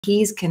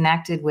He's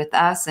connected with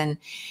us, and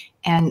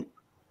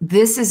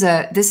this is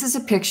a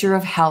picture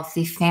of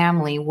healthy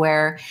family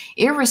where,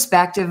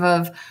 irrespective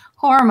of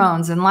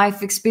hormones and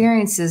life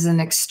experiences and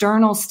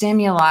external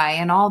stimuli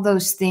and all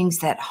those things,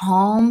 that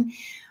home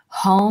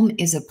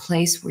is a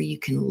place where you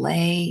can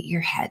lay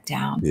your head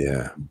down.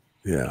 Yeah.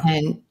 Yeah.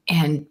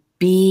 And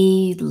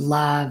be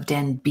loved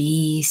and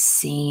be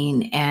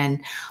seen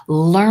and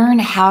learn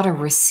how to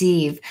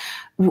receive.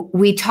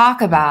 We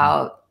talk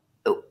about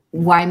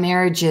why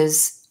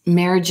marriages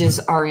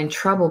are in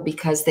trouble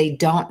because they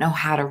don't know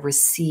how to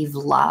receive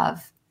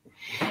love.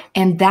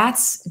 And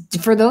that's,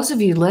 for those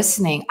of you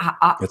listening,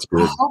 I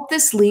hope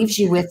this leaves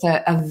you with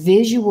a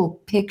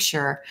visual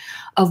picture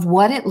of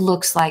what it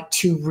looks like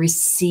to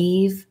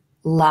receive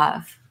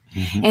love.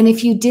 Mm-hmm. And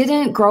if you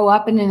didn't grow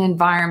up in an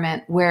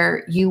environment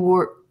where you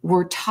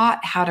were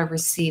taught how to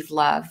receive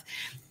love,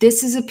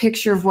 this is a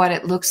picture of what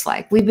it looks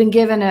like. We've been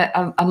given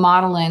a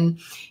model in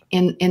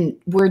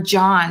where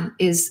John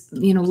is,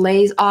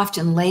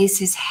 often lays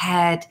his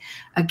head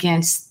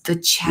against the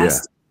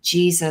chest of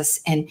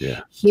Jesus and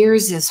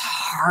hears his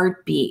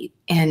heartbeat,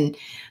 and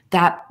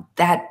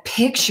that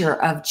picture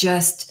of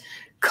just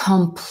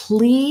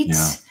complete,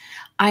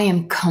 I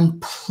am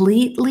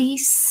completely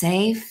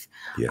safe.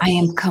 Yes. I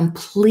am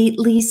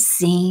completely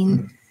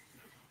seen,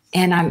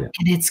 and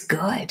it's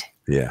good.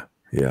 Yeah.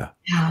 Yeah.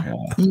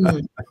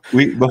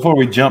 Before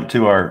we jump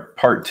to our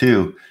part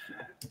 2,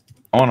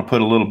 I want to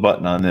put a little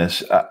button on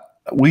this.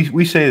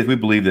 We say that we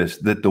believe this,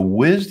 that the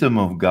wisdom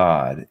of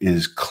God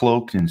is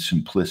cloaked in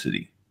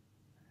simplicity.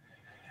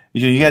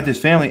 You got this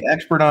family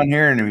expert on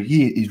here, and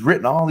he's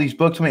written all these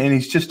books, and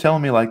he's just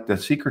telling me, like, the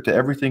secret to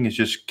everything is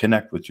just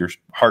connect with your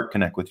heart,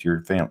 connect with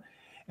your family.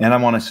 And I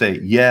want to say,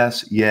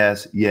 yes. We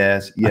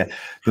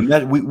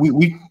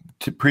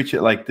to preach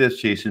it like this,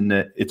 Jason,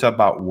 that it's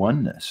about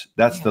oneness.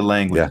 That's the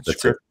language. Yeah,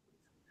 that's it.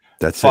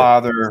 That's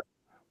Father,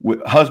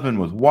 husband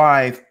with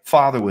wife,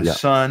 father with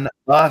son,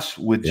 us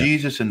with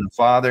Jesus and the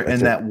Father.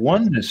 That's that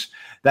oneness,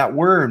 that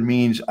word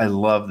means, I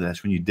love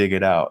this when you dig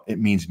it out, it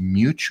means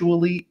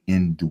mutually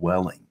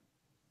indwelling.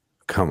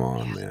 Come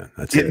on, man.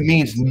 It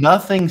means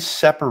nothing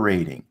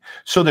separating.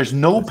 So there's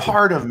no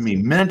part of me,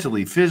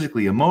 mentally,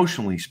 physically,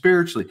 emotionally,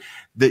 spiritually,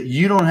 that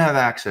you don't have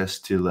access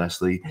to,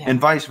 Leslie,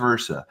 and vice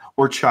versa,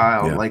 or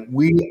child. Like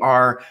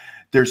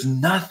there's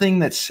nothing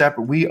that's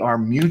separate. We are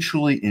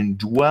mutually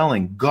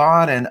indwelling,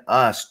 God and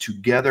us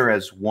together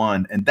as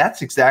one. And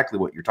that's exactly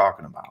what you're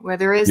talking about. Where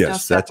there is no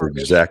separation.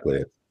 That's exactly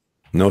it.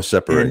 No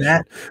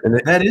separation.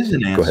 And that is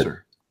an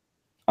answer.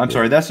 I'm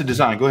sorry, that's the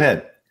design. Go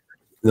ahead.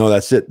 No,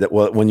 that's it.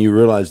 When you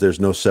realize there's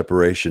no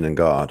separation in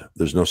God,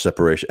 there's no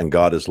separation, and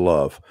God is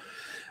love,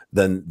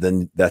 then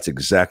that's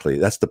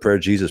the prayer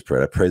Jesus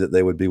prayed. I pray that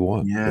they would be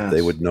one, that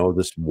they would know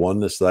this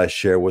oneness that I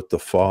share with the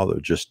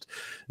Father, just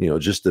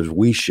as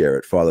we share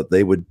it, Father,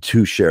 they would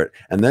too share it.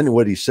 And then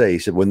what did he say? He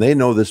said, when they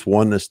know this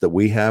oneness that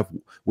we have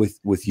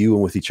with you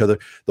and with each other,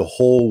 the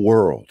whole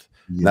world.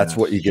 Yes. That's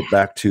what you get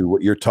back to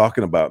what you're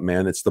talking about,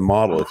 man. It's the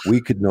model. If we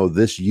could know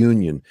this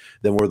union,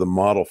 then we're the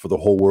model for the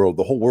whole world.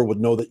 The whole world would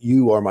know that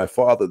you are my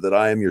Father, that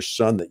I am your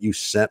Son, that you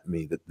sent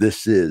me, that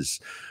this is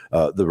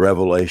the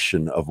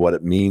revelation of what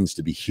it means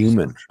to be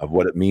human, of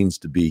what it means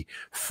to be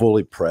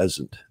fully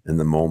present in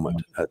the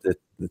moment.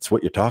 It's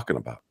what you're talking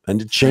about. And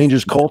it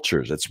changes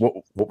cultures. That's what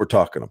we're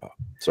talking about.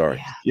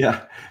 Sorry.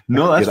 Yeah.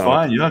 No, that's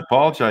fine. You don't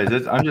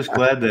apologize. I'm just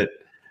glad that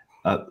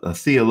a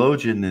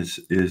theologian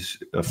is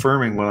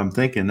affirming what I'm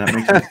thinking. That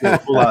makes me feel a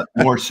whole lot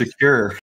more secure.